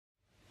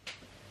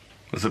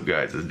What's up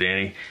guys, it's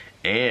Danny,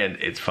 and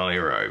it's finally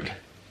arrived.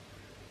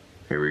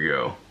 Here we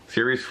go.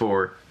 Series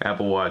 4,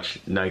 Apple Watch,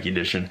 Nike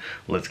edition.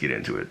 Let's get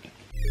into it.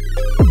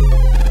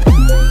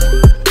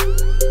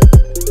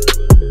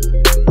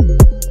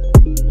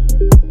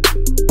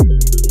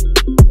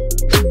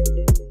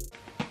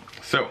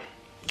 So,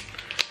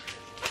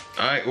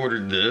 I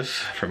ordered this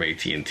from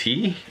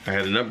AT&T. I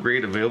had an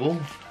upgrade available.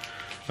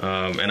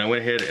 And I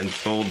went ahead and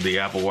sold the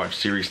Apple Watch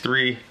Series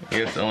 3. I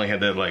guess I only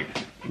had that like,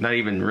 not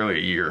even really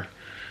a year.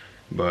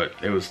 But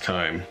it was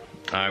time.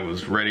 I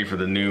was ready for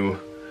the new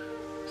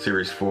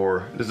Series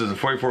 4. This is a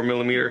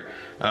 44mm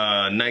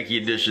Nike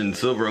edition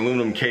silver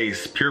aluminum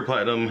case, pure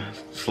platinum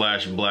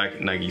 /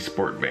 black Nike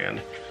sport band.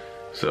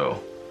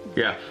 So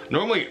yeah,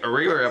 normally a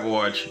regular Apple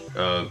Watch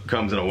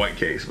comes in a white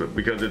case, but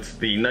because it's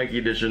the Nike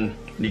edition,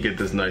 you get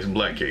this nice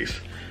black case.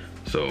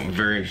 So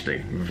very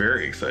interesting,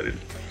 very excited.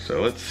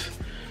 So let's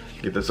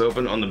get this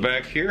open. On the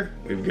back here,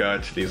 we've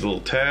got these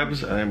little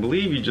tabs, and I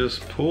believe you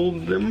just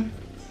pulled them.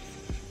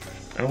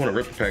 I don't want to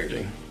rip the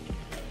packaging.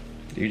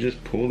 Do you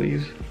just pull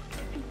these?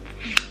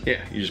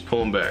 Yeah, you just pull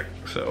them back.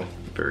 So,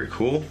 very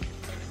cool.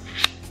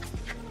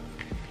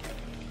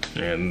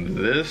 And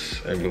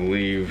this, I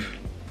believe,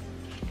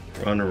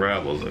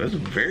 unravels. It's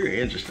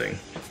very interesting.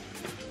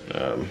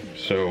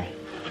 So,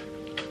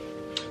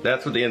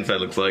 that's what the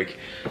inside looks like.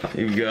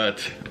 You've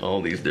got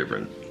all these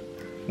different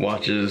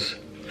watches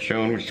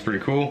shown, which is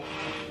pretty cool.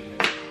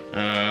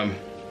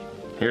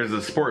 Here's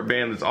the sport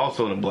band that's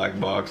also in a black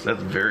box.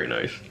 That's very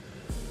nice.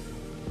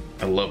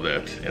 I love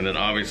that. And then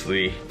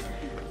obviously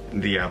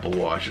the Apple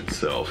Watch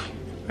itself.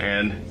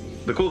 And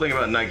the cool thing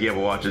about Nike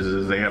Apple Watches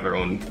is they have their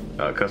own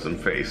custom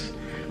face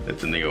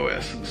that's in the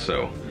OS.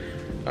 So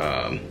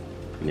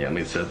yeah, let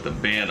me set the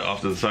band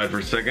off to the side for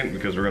a second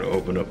because we're gonna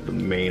open up the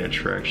main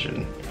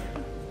attraction,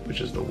 which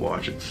is the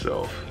watch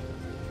itself.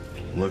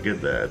 Look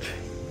at that.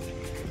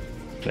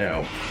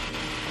 Now,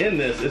 in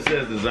this, it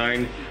says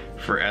designed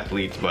for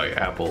athletes by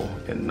Apple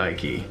and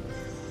Nike.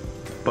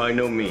 By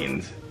no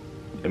means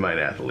am I an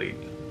athlete.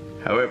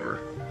 However,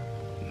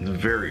 it's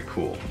very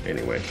cool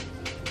anyway.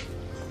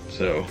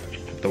 So,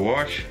 the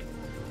watch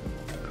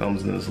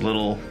comes in this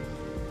little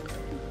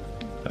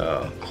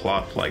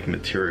cloth-like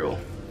material.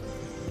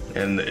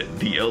 And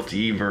the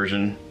LTE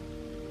version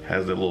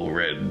has the little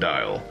red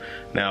dial.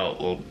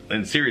 Now,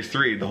 in Series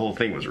 3, the whole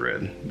thing was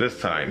red. This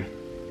time,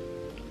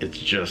 it's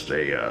just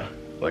a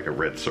like a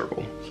red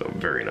circle, so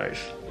very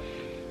nice.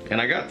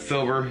 And I got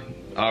silver,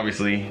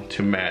 obviously,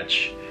 to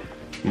match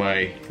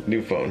my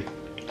new phone.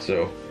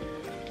 So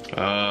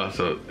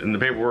in the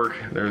paperwork,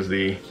 there's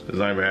the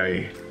designed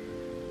by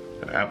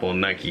Apple and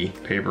Nike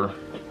paper.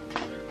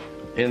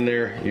 In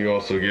there, you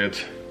also get,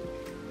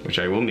 which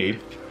I will need,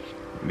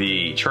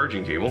 the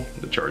charging cable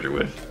to charge it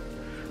with.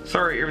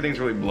 Sorry, everything's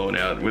really blown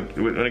out.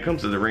 When it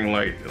comes to the ring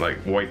light, like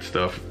white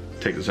stuff,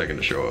 it takes a second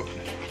to show up.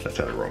 That's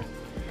how they roll.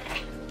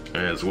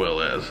 As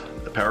well as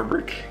the power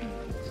brick.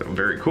 So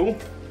very cool.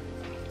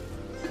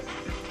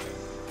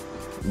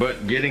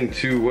 But getting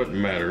to what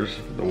matters,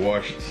 the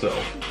watch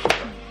itself.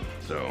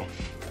 So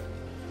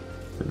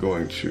we're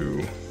going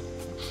to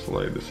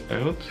slide this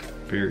out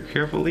very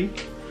carefully,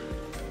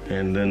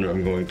 and then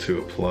I'm going to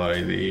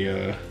apply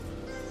the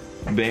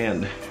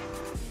band.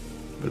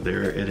 But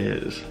there it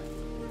is.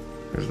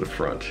 There's the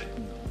front.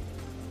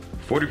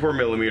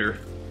 44mm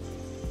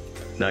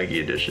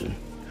Nike edition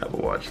Apple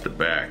Watch. The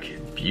back,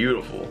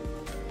 beautiful.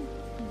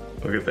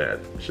 Look at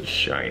that, it's just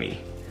shiny.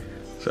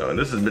 So, and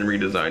this has been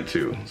redesigned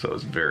too, so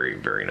it's very,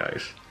 very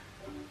nice.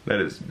 That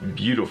is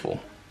beautiful.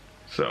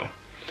 So,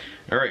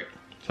 all right,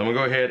 so I'm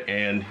gonna go ahead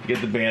and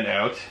get the band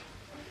out,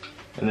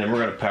 and then we're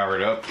gonna power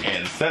it up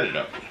and set it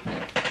up.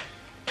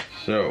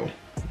 So,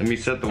 let me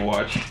set the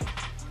watch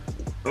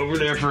over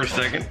there for a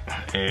second,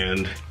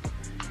 and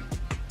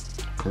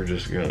we're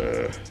just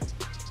gonna,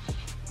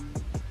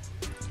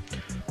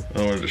 I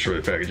don't want to destroy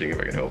the packaging if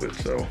I can help it,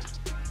 so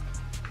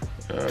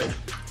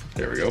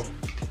there we go.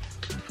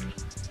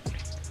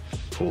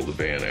 Pull the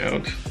band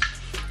out.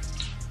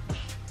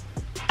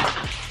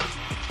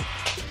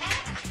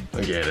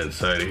 Again,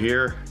 inside of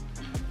here,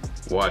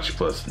 watch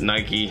plus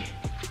Nike,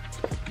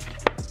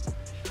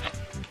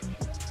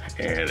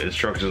 and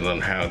instructions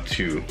on how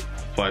to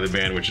apply the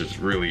band, which is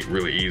really,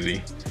 really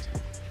easy.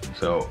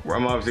 So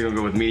I'm obviously gonna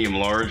go with medium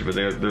large, but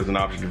there's an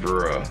option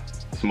for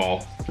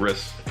small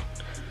wrist.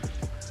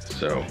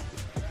 So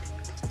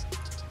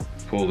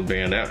pull the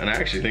band out, and I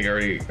actually think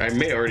I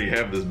may already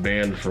have this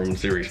band from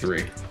Series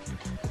 3.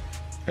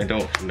 I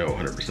don't know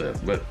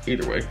 100%, but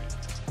either way,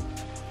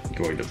 I'm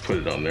going to put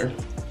it on there.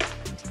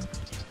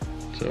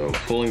 So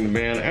pulling the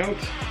band out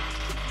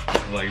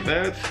like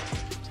that.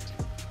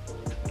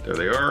 There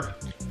they are.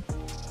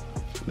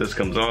 This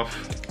comes off.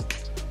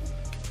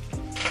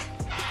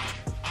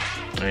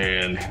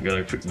 And I'm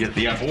gonna get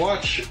the Apple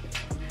Watch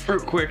real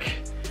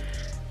quick.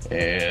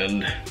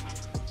 And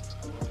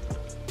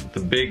the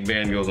big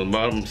band goes on the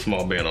bottom,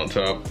 small band on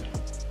top,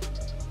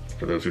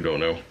 for those who don't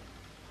know.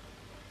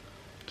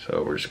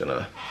 So we're just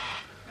gonna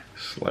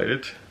slide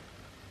it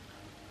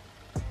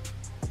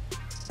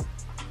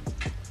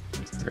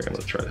Okay, I'm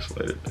gonna try to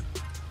slide it.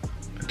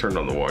 I turned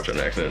on the watch on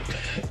accident.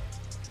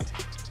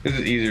 This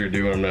is easier to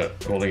do when I'm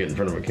not holding it in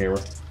front of a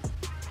camera.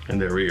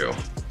 And there we go,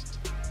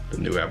 the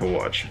new Apple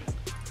Watch.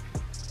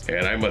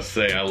 And I must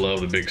say, I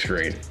love the big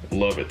screen,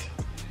 love it.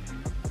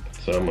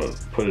 So I'm gonna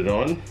put it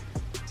on,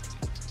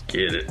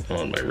 get it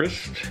on my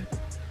wrist.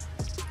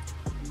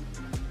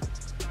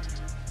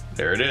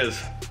 There it is.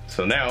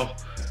 So now,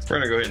 we're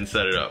gonna go ahead and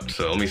set it up.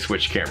 So let me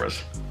switch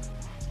cameras.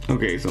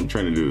 Okay, so I'm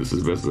trying to do this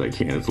as best as I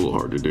can. It's a little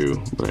hard to do,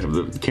 but I have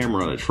the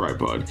camera on a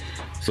tripod.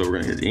 So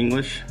we're gonna hit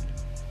English,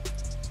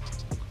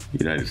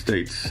 United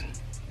States.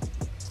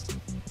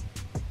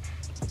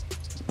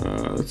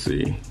 Let's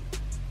see.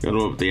 Gotta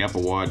open up the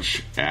Apple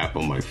Watch app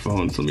on my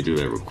phone, so let me do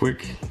that real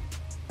quick.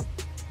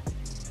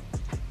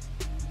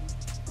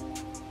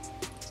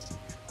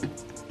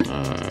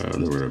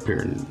 Then we're gonna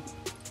pair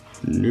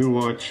new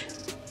watch.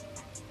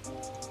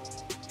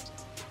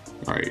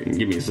 All right, and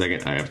give me a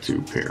second. I have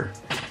to pair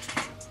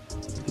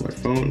my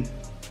phone.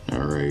 All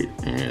right,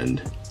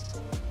 and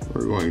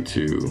we're going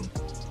to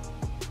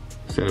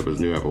set up his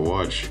new Apple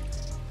Watch.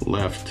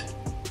 Left.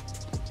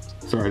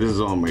 Sorry, this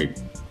is on my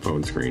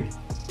phone screen.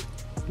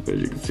 As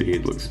you can see,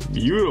 it looks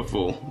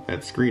beautiful.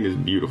 That screen is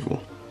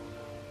beautiful.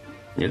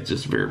 It's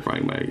just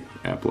verifying my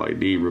Apple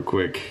ID real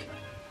quick.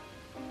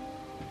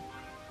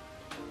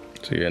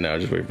 So yeah, now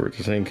just wait for it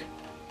to sync.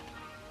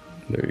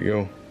 There you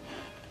go.